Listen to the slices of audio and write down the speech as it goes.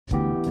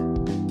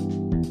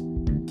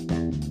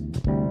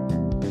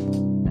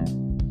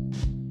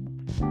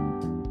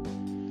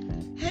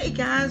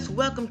Guys,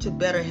 welcome to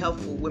Better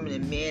Health for Women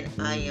and Men.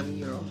 I am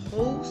your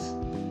host,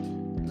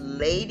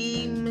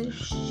 Lady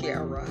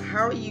Mascheria.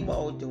 How are you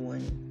all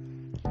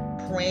doing?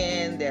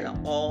 Praying that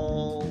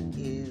all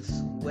is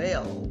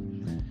well.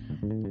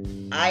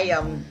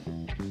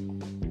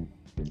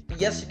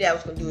 Yesterday I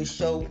was going to do a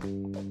show,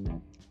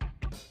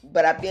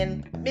 but I've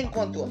been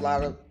going through a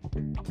lot of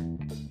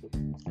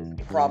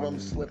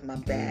problems with my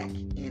back,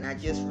 and I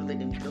just really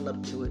didn't feel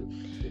up to it.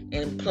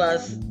 And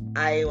plus,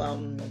 I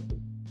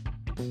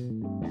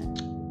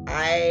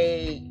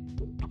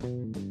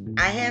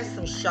had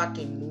some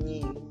shocking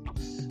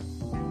news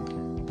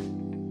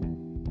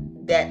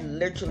that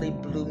literally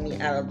blew me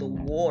out of the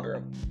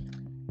water.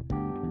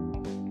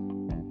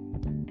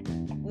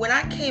 When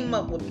I came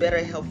up with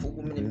Better Health for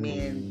Women and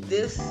Men,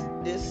 this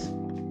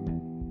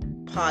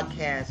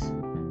podcast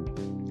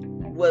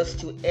was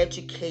to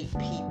educate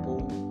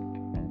people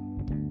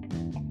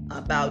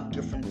about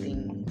different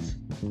things,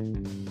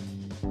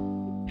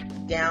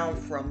 down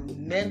from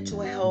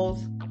mental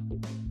health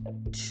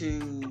to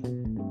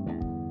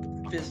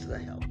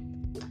physically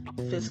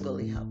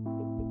health.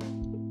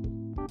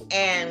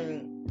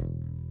 And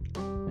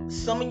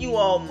some of you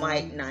all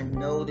might not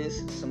know this,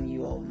 some of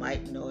you all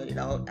might know it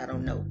all, I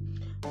don't know.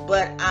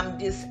 But I'm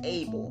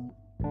disabled.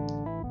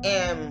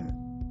 And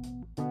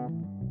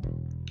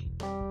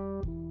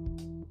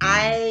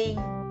I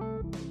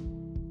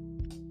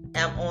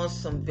am on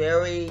some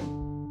very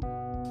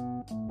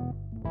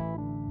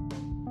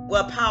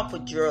powerful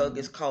drug.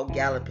 It's called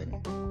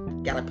gabapentin.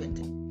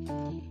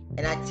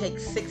 And I take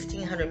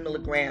 1,600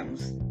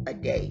 milligrams a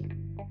day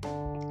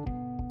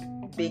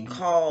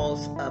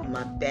because of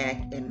my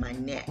back and my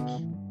neck.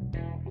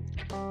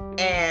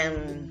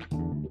 And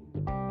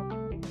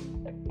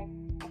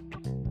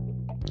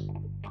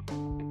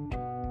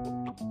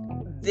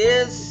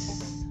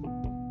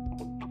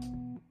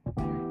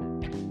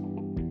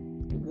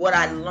what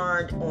I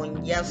learned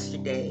on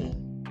yesterday,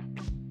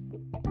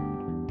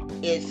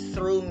 it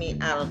threw me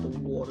out of the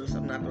waters.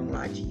 I'm not going to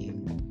lie to you.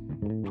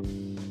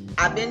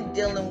 I've been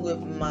dealing with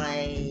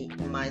my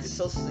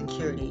Social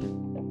Security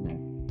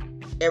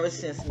ever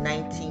since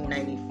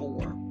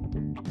 1994.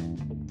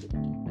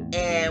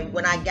 And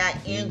when I got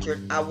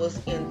injured, I was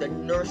in the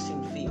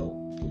nursing field.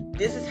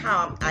 This is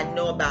how I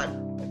know about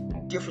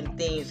different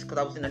things, because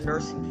I was in the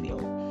nursing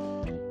field.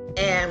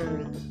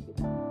 And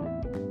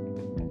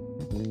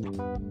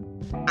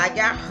I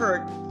got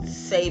hurt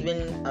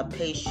saving a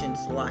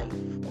patient's life.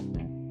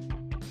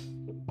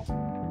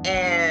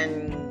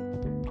 And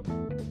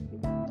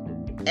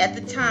at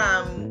the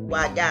time when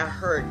I got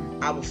hurt,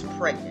 I was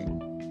pregnant.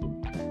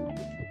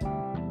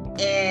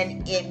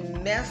 And it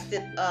messed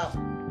it up,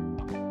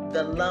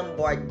 the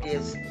lumbar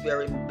disc,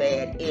 very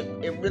bad.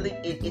 It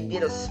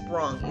did a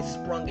sprung. It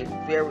sprung it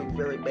very,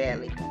 very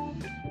badly.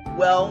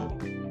 Well,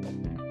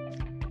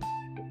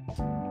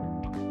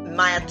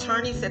 my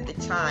attorneys at the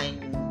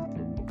time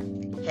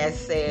had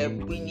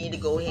said we need to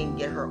go ahead and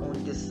get her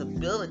on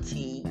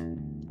disability,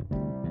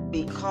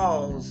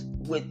 because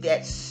with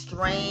that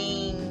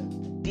strained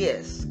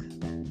disc,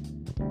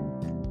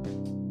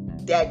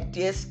 that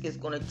disc is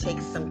going to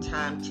take some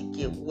time to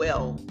get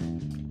well.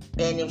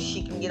 And if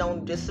she can get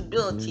on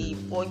disability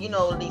for,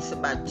 at least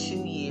about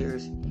 2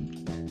 years,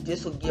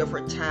 this will give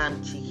her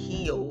time to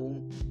heal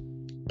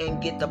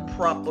and get the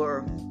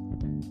proper,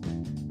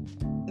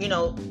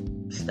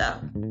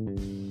 stuff.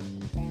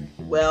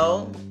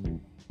 Well,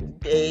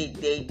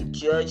 the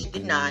judge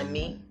denied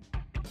me.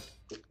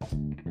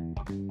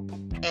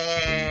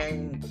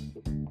 And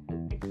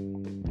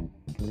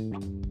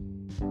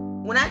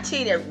when I tell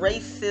you that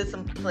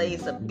racism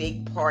plays a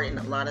big part in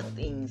a lot of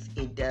things,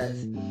 it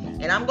does.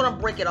 And I'm going to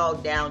break it all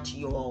down to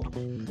you all,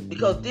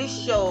 because this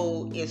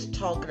show is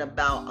talking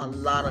about a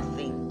lot of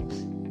things.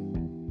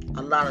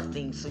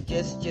 So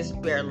just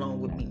bear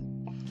along with me.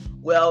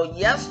 Well,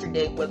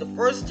 yesterday was the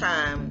first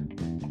time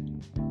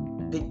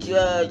the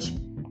judge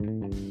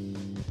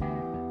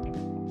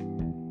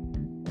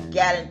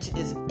got into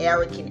this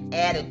arrogant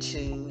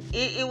attitude.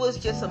 It was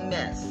just a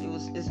mess. It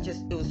was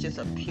just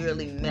a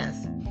purely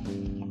mess.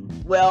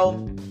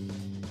 Well,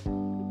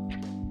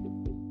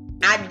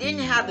 I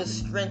didn't have the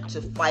strength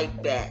to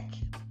fight back,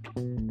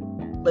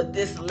 but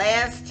this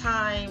last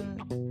time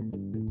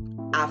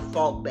I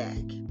fought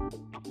back,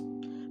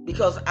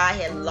 because I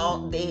had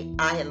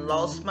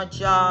lost my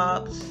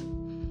jobs,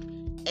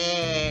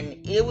 and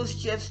it was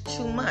just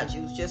too much.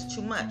 It was just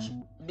too much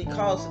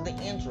because of the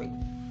injury.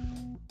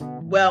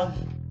 Well,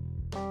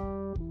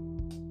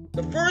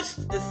 the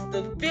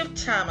fifth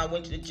time I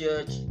went to the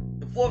judge,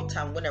 the fourth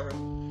time, whatever,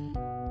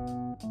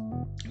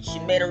 she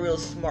made a real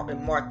smart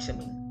remark to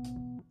me.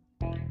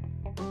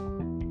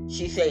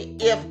 She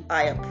said, "If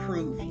I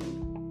approve you."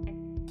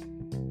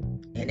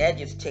 And that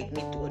just take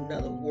me through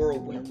another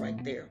whirlwind right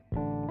there.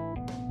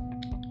 And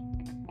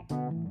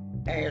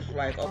it's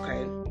like,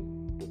 okay.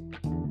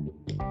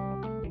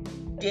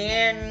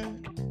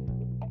 Then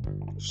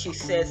she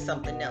said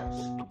something else.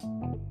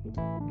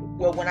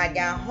 Well, when I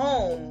got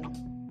home,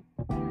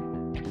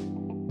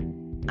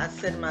 I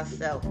said to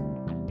myself,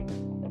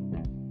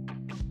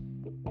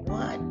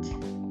 what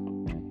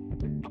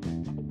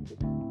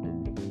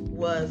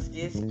was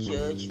this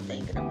judge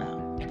thinking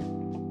about?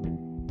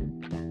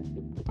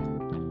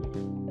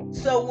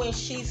 So when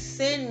she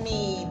sent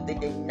me the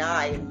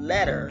denied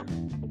letter,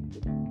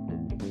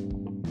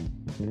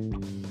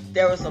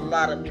 there was a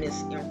lot of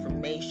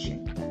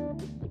misinformation.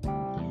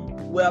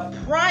 Well,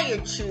 prior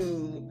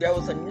to, there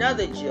was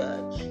another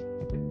judge,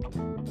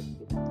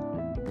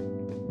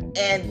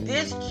 and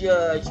this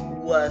judge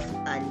was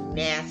a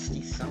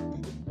nasty something.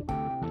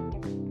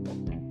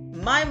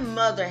 My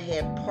mother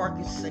had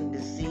Parkinson's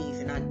disease,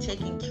 and I'd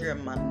taken care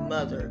of my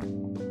mother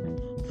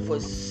for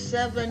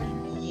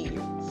 7 years.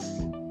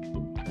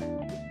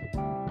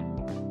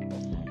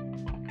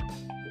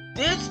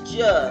 This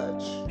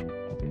judge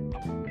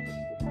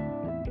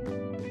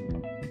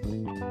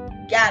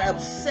got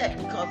upset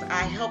because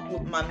I helped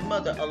with my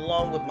mother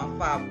along with my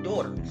 5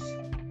 daughters.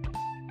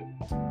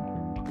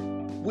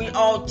 We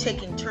all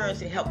taking turns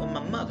to help with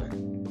my mother.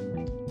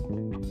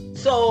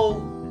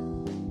 So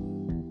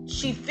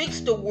she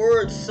fixed the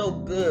words so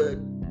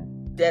good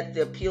that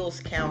the appeals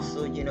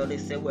council, they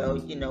said, well,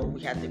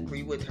 we have to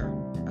agree with her.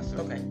 I said,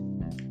 okay.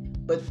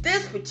 But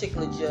this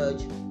particular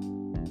judge,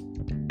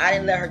 I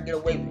didn't let her get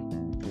away with it.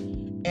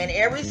 And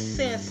ever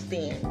since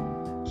then,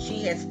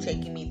 she has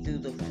taken me through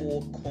the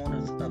 4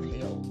 corners of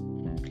hell.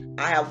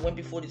 I have went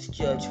before this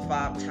judge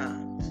 5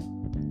 times.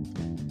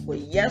 Well,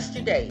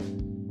 yesterday,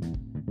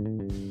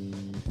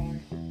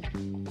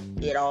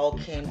 it all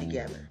came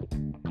together.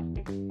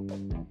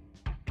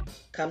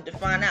 Come to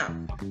find out,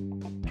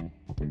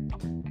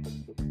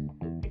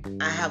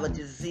 I have a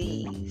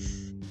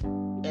disease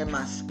in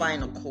my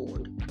spinal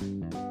cord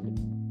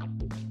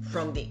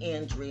from the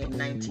injury in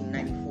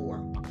 1994.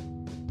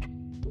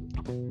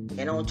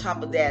 And on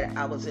top of that,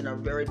 I was in a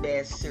very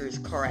bad, serious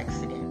car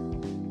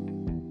accident.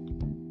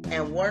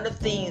 And one of the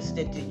things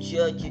that the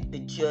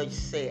judge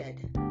said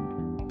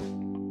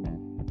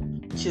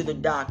to the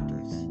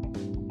doctors,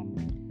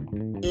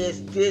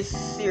 is this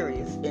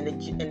serious? And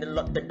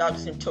the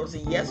doctors told us,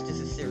 yes, this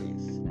is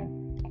serious.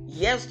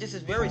 Yes, this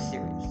is very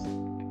serious.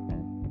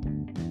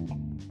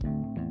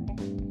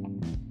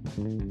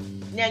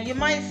 Now, you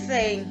might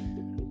say,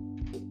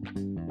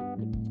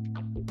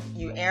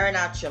 you airing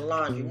out your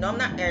laundry. No, I'm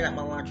not airing out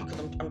my laundry because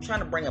I'm trying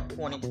to bring a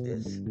point into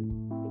this.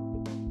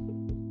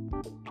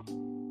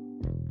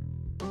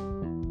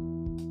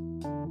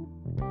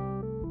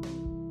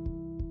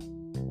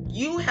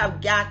 You have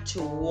got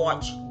to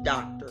watch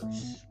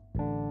doctors,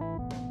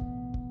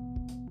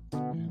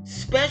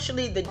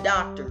 especially the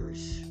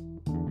doctors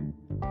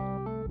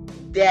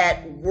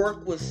that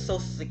work with Social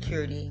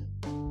Security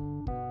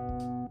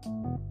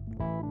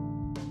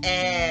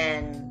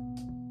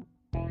and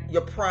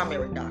your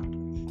primary doctors.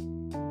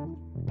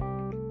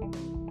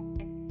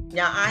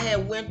 Now, I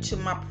had went to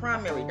my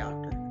primary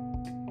doctor,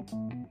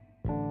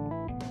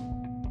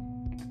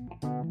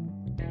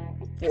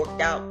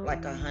 forked out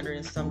like $100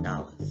 and some.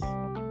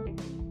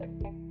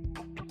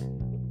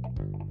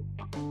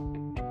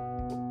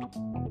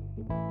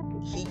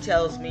 He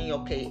tells me,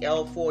 okay,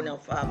 L4 and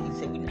L5. He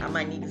said, I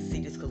might need to see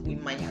this because we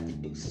might have to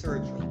do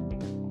surgery.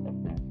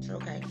 I said,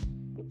 okay.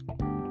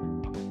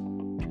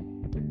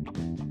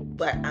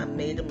 But I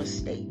made a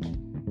mistake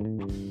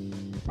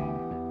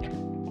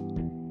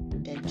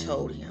and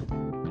told him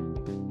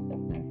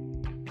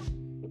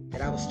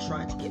that I was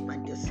trying to get my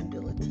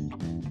disability.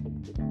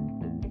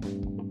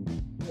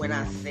 When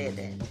I said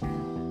that,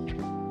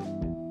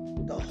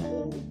 the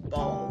whole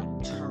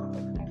ball turned.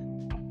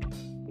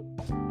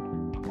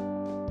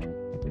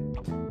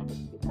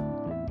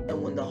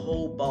 And when the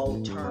whole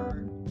ball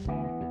turned,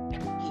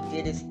 he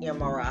did his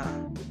MRI.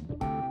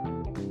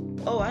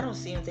 Oh, I don't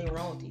see anything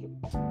wrong with you.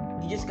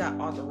 You just got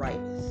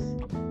arthritis.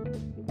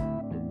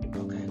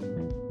 Okay.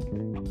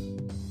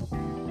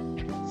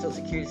 Social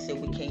Security said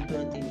we can't do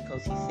anything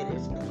because he said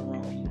there's nothing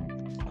wrong with you.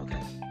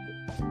 Okay.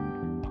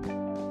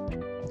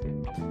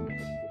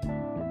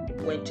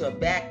 Went to a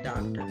back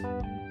doctor.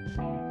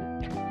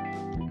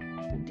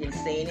 Didn't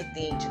say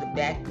anything to the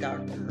back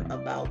doctor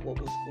about what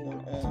was going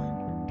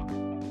on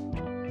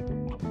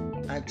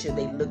until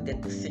they looked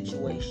at the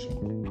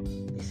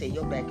situation. They said,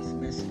 your back is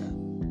messed up.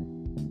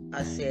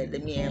 I said,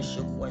 let me ask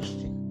you a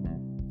question.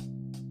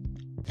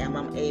 Am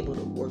I able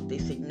to work? They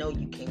said, no,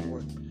 you can't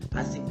work.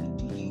 I said,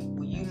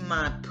 will you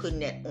mind putting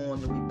that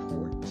on the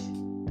report?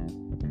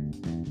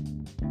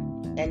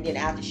 And then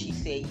after she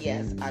said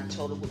yes, I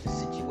told her what the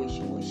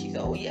situation was. She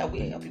said, oh yeah,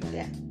 we'll help you with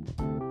that.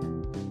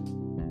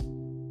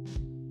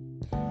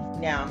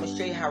 Now, I'm going to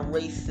show you how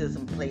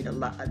racism played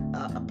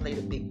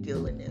a big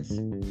deal in this.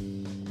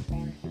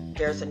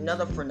 There's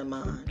another friend of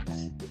mine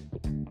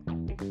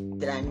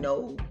that I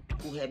know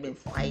who had been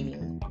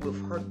fighting with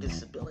her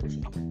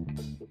disability.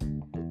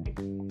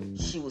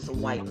 She was a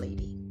white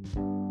lady.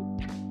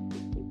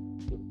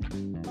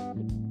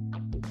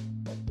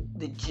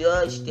 The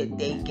judge that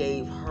they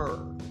gave her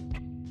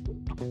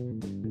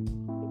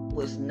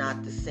was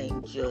not the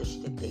same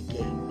judge that they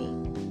gave me.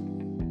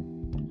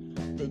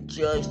 The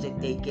judge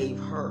that they gave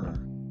her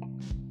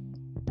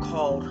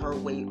called her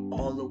way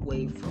all the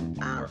way from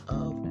out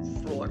of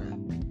Florida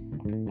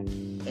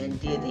and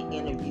did the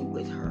interview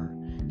with her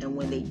And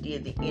when they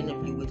did the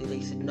interview with her,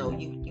 they said, no,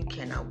 you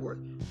cannot work.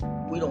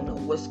 We don't know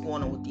what's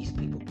going on with these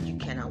people, but you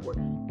cannot work.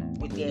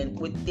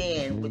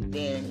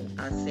 Within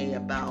I say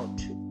about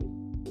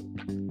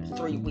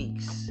 3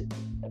 weeks,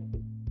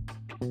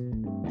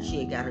 she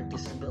had got her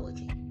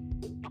disability.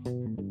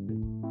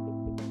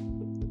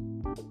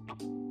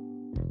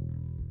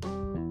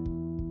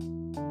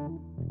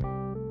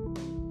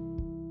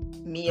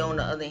 Me, on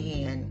the other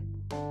hand,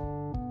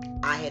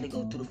 I had to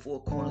go through the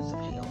 4 corners of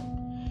hell.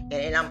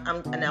 And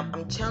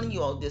I'm telling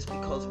you all this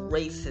because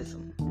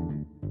racism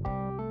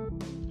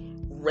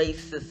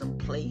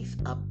plays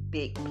a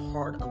big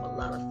part of a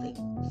lot of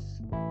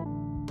things,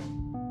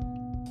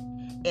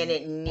 and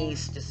it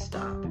needs to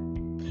stop.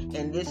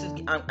 And this is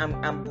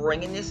I'm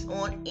bringing this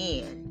on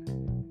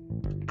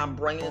in. I'm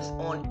bringing this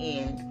on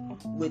in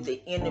with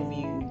the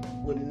interview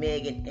with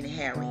Meghan and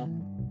Harry.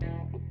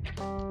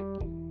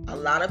 A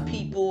lot of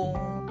people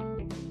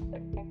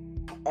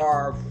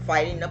are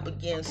fighting up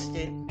against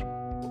it.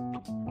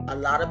 A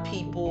lot of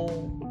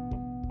people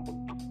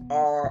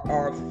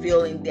are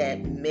feeling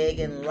that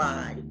Meghan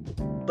lied,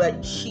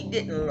 but she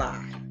didn't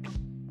lie.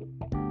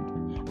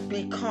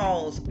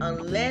 Because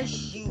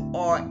unless you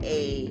are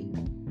a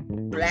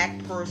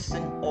black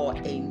person or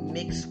a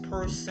mixed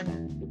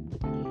person,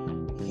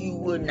 you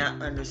would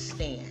not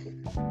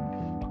understand.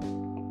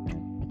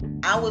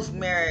 I was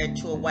married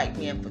to a white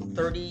man for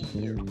 30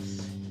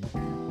 years.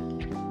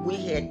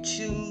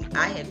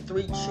 I had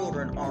 3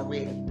 children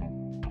already.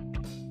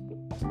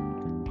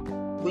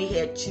 We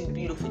had 2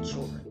 beautiful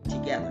children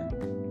together.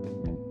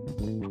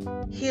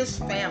 His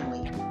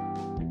family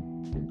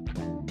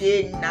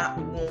did not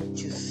want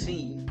to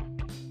see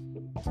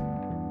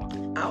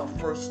our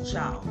first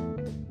child.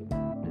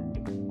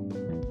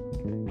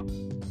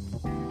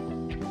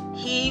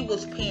 He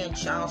was paying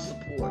child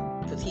support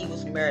because he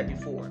was married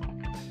before,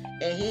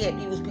 and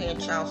he was paying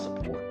child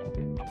support.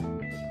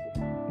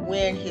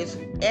 When his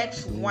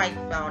ex-wife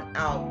found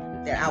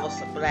out that I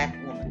was a black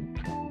woman,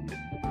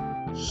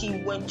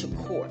 she went to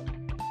court.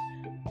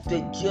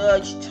 The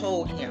judge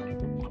told him,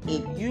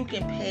 if you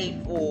can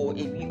pay for,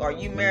 are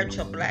you married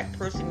to a black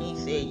person? He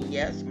said,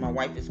 yes, my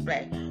wife is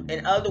black.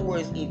 In other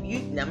words, now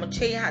I'm gonna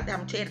tell you how the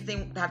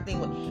thing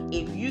works.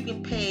 If you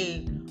can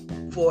pay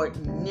for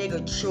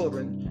nigger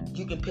children,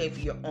 you can pay for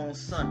your own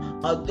son.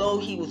 Although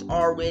he was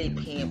already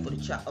paying for the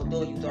child,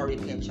 although he was already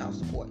paying child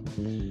support,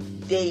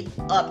 they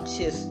upped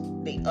his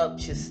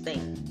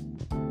thing.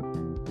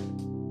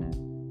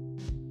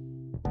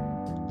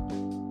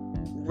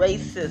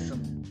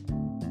 Racism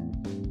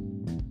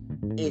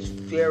is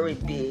very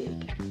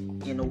big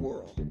in the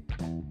world.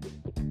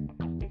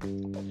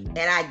 And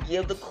I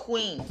give the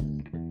queen,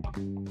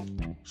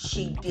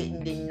 she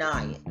didn't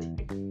deny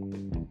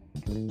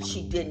it.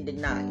 She didn't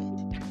deny it.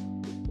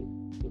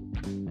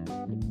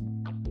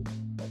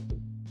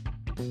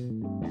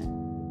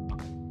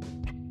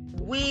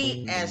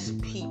 We as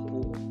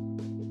people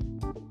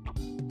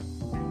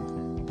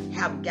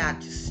have got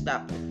to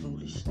stop the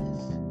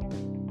foolishness.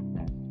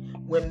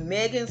 When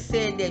Meghan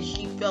said that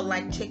she felt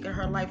like taking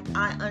her life,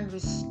 I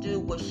understood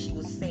what she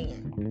was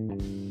saying.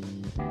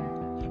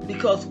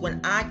 Because when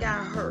I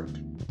got hurt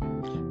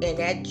and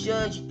that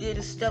judge did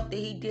the stuff that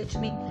he did to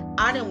me,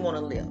 I didn't want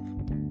to live.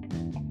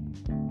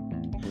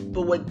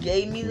 But what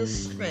gave me the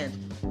strength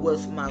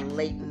was my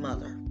late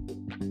mother.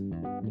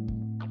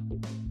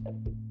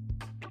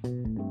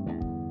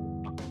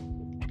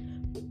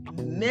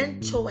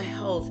 Mental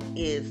health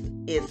is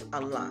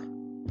a lot.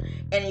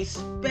 And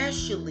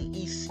especially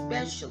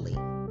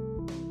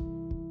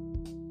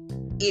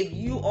if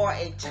you are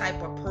a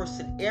type of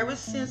person, ever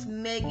since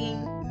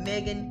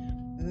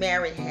Meghan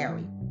married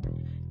Harry,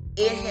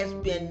 it has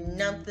been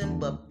nothing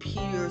but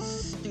pure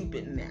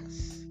stupid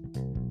mess.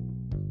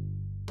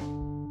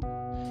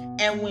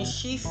 And when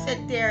she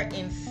sat there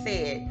and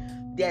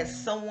said that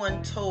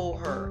someone told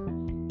her,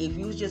 if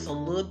you was just a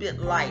little bit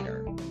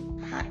lighter,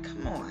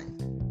 come on.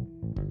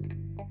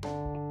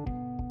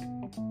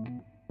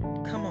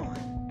 Come on.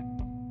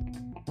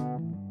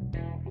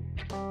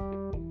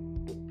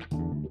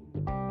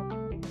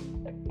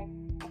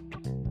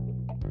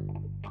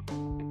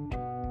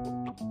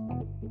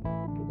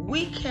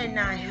 We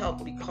cannot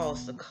help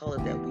because the color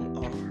that we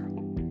are.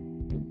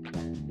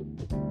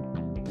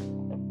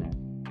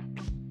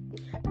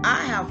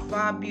 I have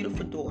 5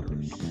 beautiful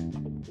daughters.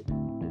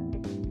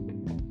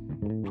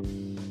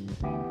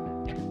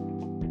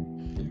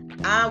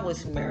 I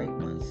was married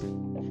once.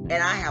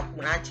 And I have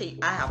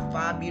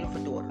 5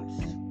 beautiful daughters.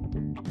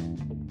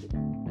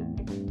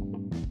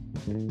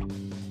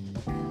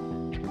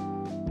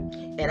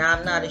 And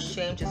I'm not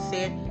ashamed to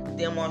say it,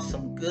 them are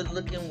some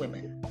good-looking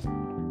women.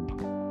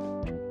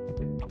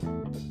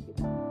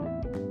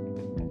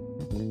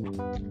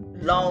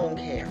 Long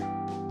hair.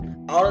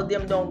 All of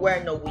them don't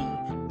wear no weave.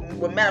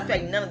 Well, matter of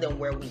fact, none of them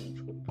wear weave.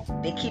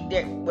 They keep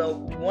their,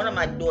 one of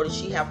my daughters,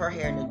 she have her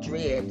hair in the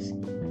dreads.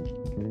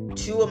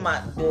 2 of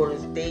my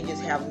daughters, they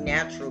just have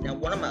natural. Now,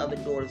 one of my other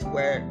daughters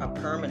wear a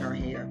perm in her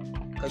hair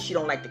because she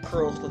don't like the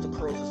curls because the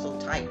curls are so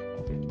tight.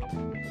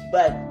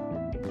 But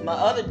my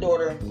other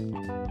daughter,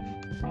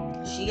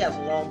 She has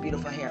long,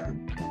 beautiful hair.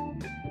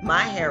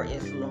 My hair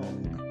is long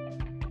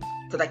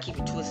because I keep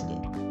it twisted.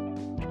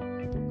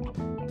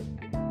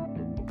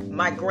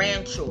 My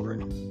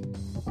grandchildren,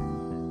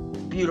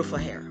 beautiful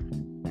hair.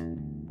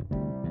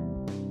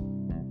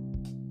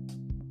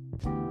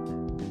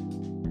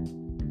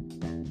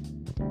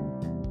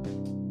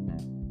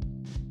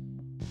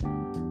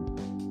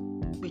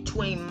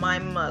 Between my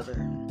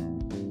mother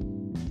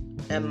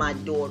and my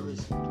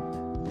daughters,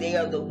 they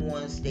are the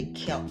ones that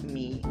kept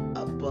me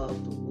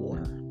above the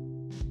water.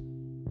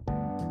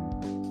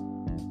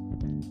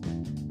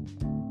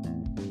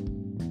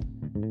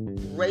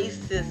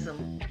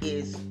 Racism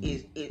is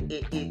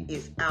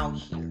out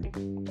here,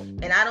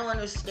 and I don't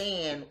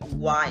understand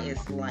why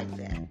it's like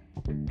that.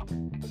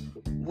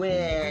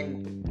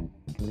 When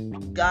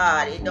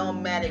God, it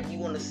don't matter if you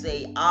want to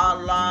say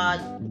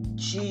Allah,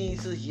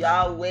 Jesus,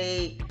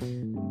 Yahweh,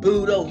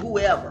 Buddha,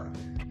 whoever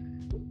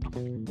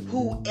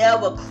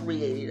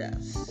created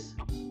us,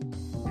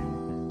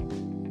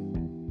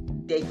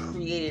 they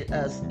created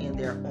us in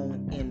their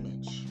own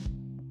image.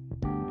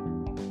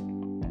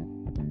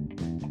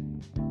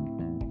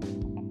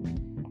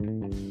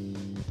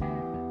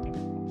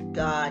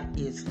 God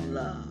is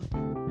love.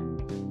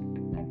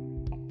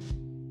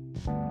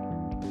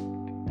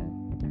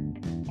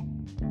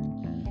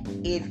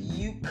 If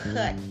you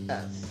cut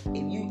us,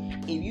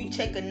 if you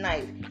take a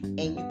knife and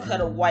you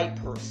cut a white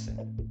person,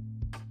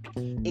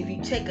 if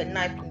you take a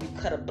knife and you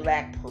cut a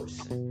black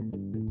person,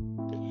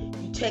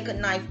 you take a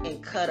knife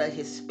and cut a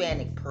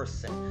Hispanic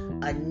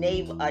person, a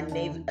Native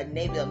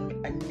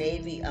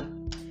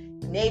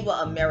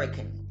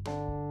American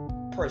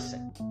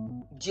person,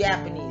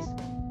 Japanese,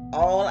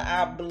 all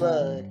our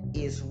blood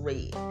is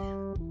red.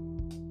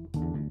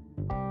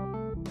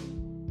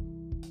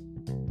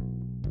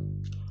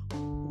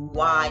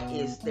 Why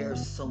is there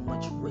so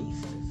much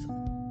racism?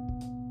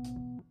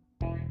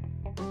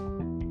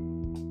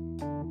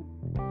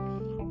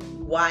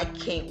 Why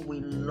can't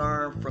we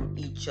learn from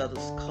each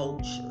other's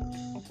cultures?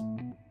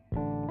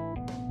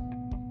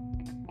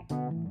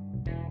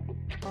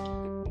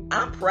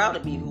 I'm proud to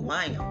be who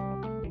I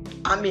am.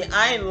 I mean,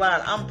 I ain't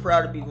lying. I'm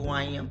proud to be who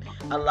I am.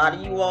 A lot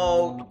of you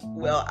all,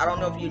 well, I don't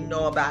know if you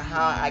know about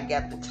how I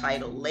got the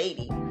title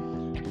Lady,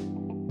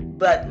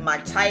 but my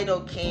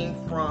title came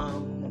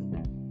from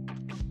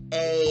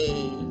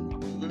a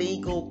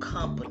legal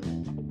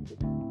company.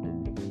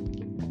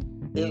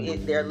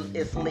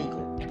 It's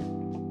legal.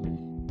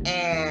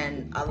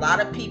 And a lot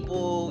of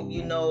people,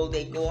 you know,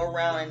 they go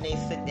around and they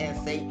sit there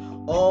and say,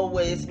 oh,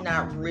 well, it's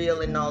not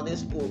real and all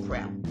this bull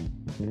crap.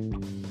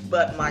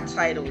 But my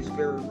title is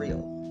very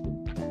real.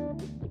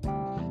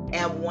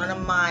 And one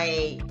of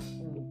my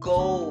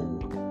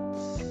goals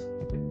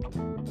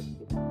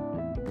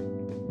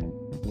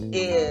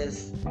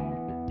is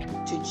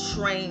to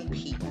train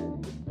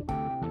people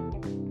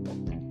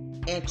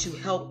and to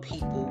help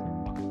people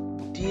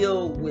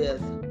deal with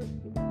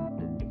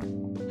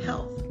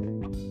health.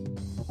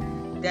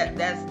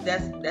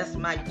 That's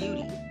my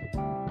duty.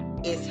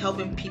 Is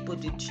helping people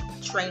to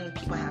train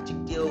people how to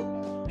deal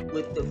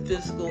with the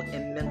physical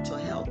and mental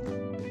health.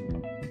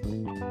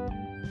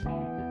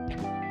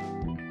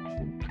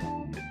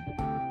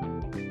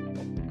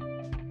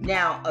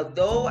 Now,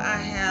 although I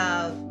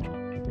have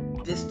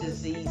this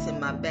disease in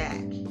my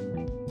back,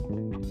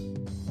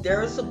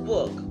 there is a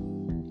book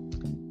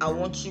I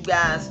want you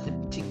guys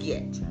to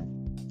get.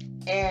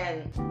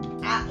 And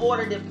I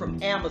ordered it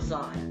from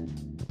Amazon.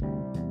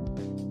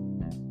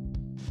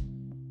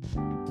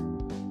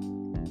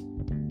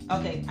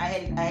 Okay, I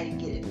had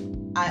to get it.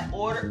 I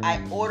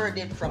ordered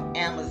it from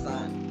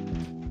Amazon.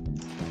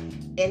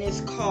 And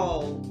it's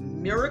called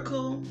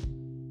Miracle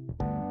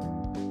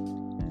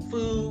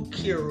Food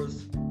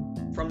Cures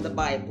from the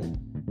Bible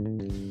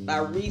by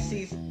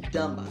Reese's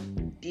Dunbar,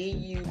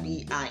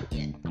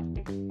 D-U-B-I-N.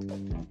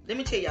 Let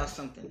me tell y'all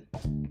something.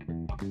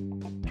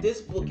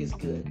 This book is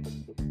good.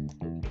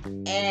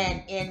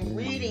 And in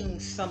reading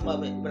some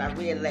of it, what I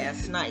read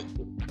last night,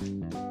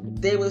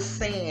 they were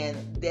saying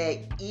that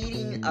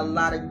eating a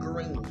lot of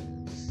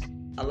greens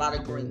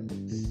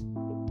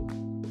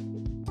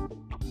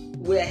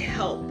will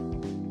help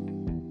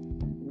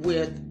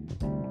with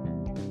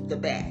the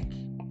back.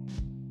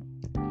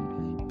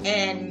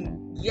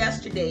 And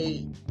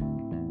yesterday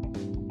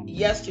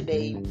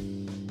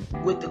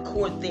with the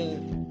court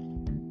thing,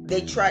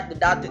 they tried,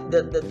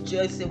 the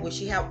judge said, well,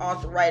 she have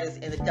arthritis,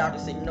 and the doctor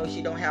said, no,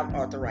 she don't have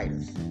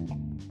arthritis.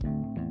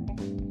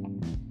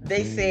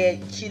 They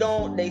said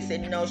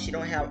no, she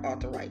don't have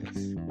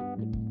arthritis.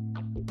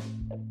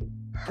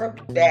 Her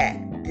back,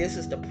 this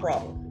is the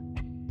problem.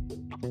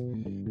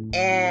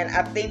 And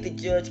I think the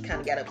judge kind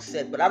of got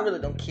upset, but I really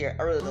don't care,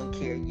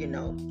 you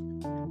know.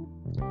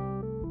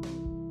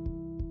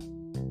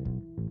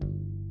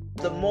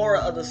 The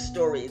moral of the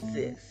story is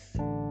this.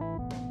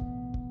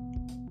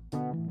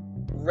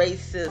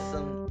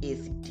 Racism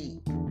is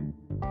deep.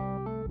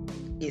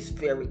 It's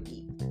very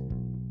deep.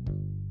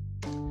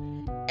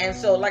 And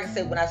so, like I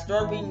said, when I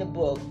started reading the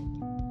book,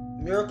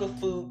 Miracle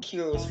Food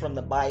Cures from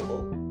the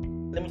Bible,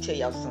 let me tell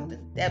y'all something.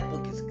 That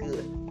book is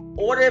good.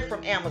 Order it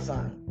from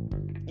Amazon.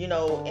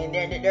 And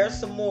then there's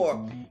some more.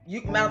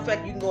 Matter of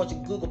fact, you can go into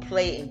Google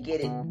Play and get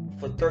it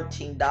for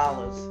 $13.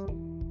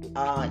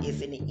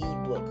 It's in the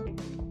ebook.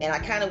 And I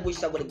kind of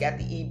wish I would have got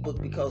the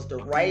ebook because the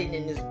writing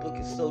in this book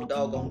is so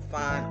doggone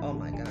fine. Oh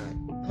my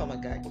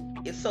God.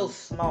 It's so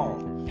small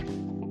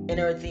and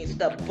everything and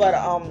stuff. But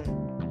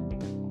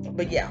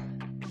yeah.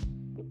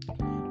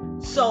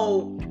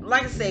 So,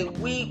 like I say,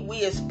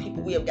 we as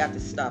people, we have got to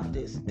stop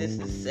this. This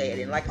is sad.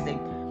 And like I say,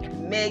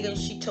 Megan,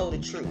 she told the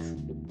truth.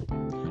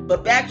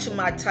 But back to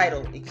my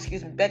title.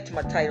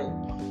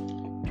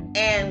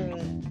 And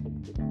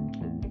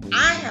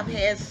I have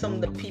had some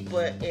of the people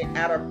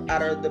out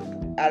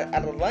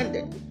of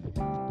London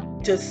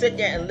to sit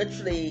there and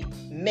literally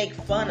make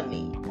fun of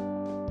me.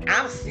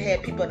 I've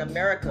had people in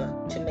America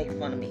to make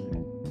fun of me.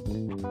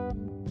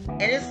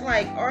 And it's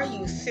like, are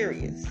you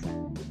serious?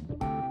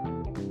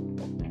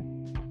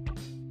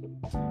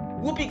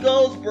 Whoopi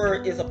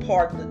Goldberg is a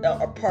part of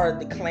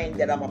the claim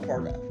that I'm a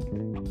part of.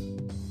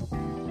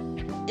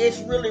 It's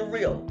really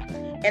real.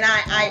 And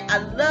I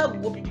love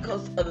Whoopi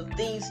because of the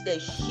things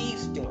that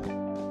she's doing.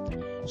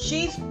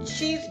 She's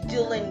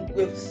dealing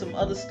with some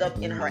other stuff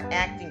in her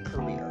acting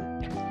career.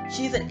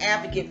 She's an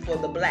advocate for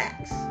the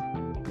blacks,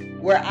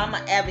 where I'm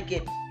an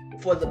advocate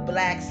for the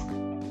blacks,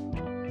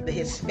 the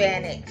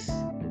Hispanics,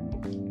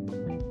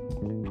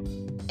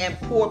 and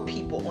poor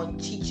people, on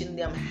teaching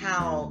them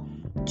how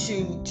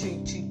to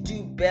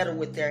do better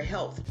with their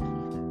health.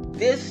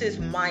 This is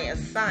my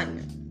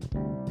assignment,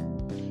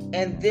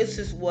 and this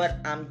is what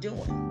I'm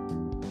doing.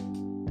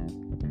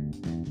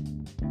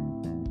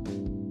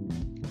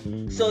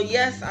 So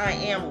yes, I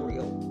am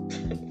real.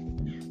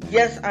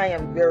 Yes, I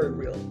am very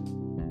real.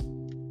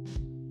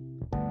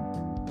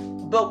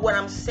 But what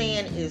I'm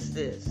saying is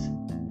this: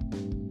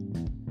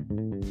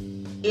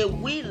 if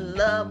we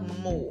love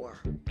more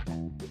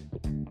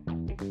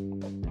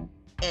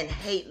and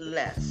hate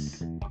less,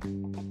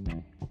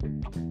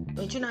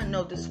 don't you not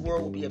know this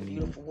world will be a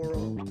beautiful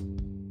world?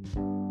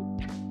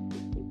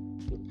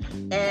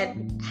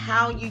 And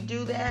how you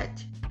do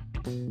that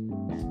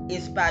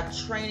is by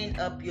training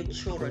up your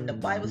children. The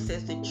Bible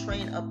says to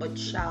train up a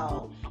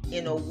child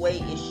in a way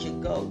it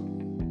should go.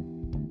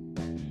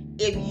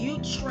 If you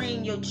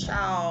train your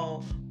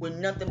child with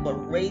nothing but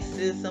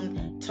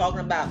racism, talking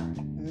about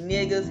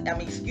niggas,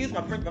 excuse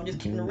my French, but I'm just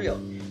keeping it real,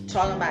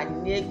 talking about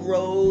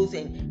Negroes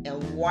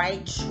and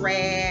white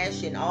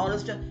trash and all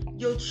this stuff,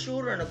 your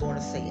children are going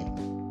to say it.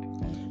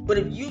 But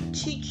if you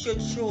teach your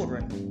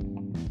children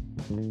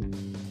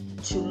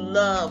to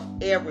love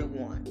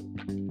everyone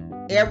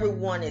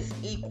is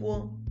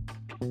equal,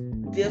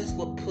 this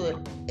will put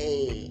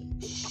a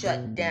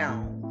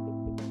shutdown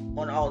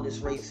on all this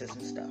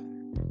racism stuff.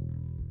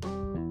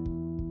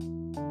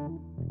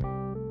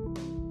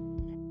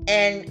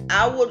 And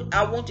I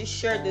want to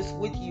share this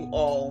with you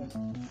all.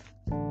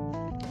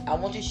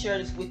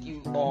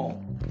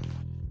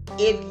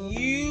 If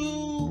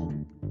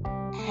you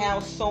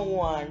have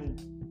someone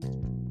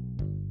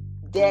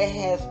that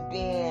has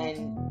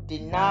been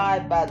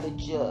denied by the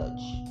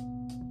judge,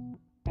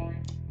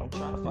 I'm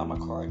trying to find my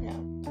card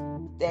now,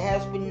 that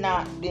has been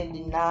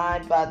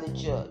denied by the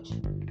judge,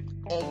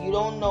 and you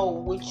don't know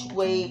which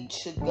way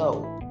to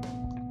go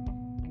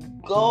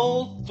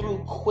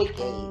through Quick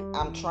Aid.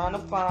 I'm trying to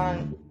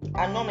find,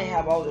 I normally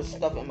have all this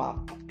stuff in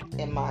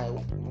my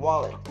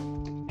wallet.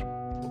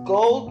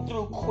 Go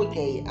through Quick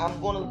Aid. I'm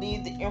going to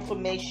leave the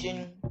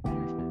information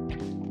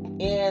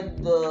in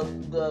the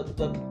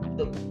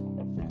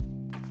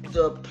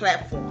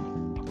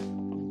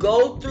platform.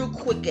 Go through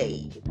Quick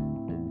Aid.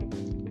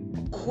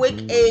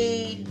 Quick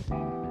Aid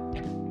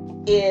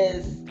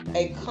is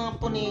a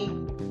company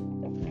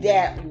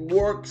that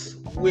works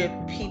with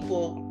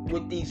people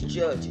with these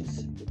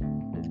judges,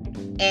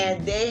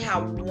 and they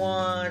have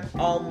won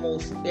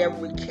almost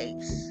every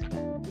case.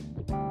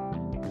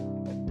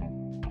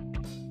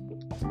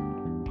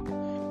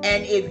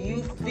 And if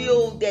you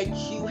feel that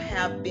you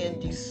have been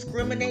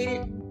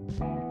discriminated,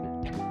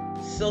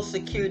 Social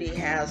Security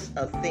has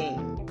a thing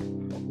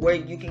where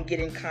you can get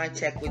in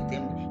contact with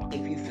them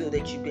if you feel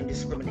that you've been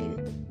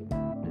discriminated.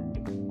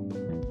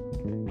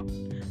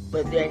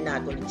 But they're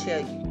not going to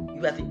tell you.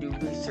 You have to do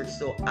research,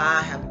 so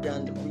I have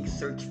done the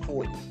research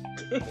for you.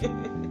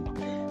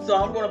 So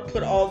I'm going to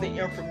put all the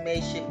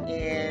information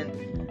in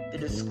the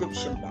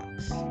description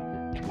box.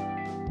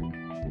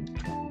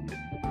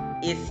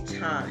 It's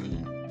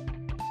time.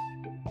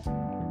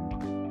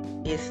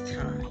 It's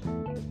time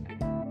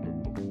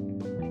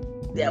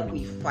that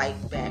we fight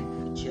back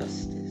for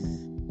justice.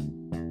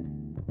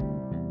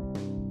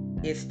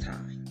 It's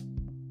time.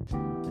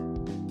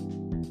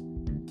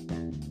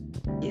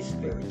 It's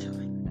very time.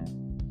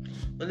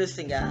 But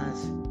listen, guys,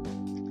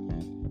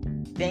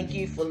 thank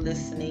you for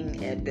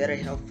listening at Better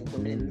Health for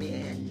Women and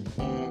Men,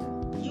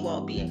 and you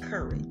all be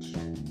encouraged.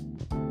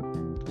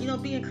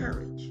 Be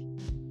encouraged.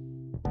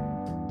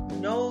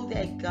 Know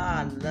that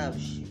God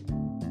loves you,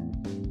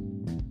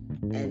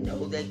 and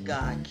know that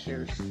God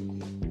cares for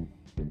you.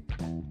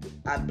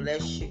 I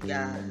bless you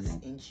guys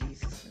in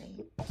Jesus'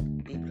 name.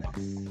 Be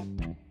blessed.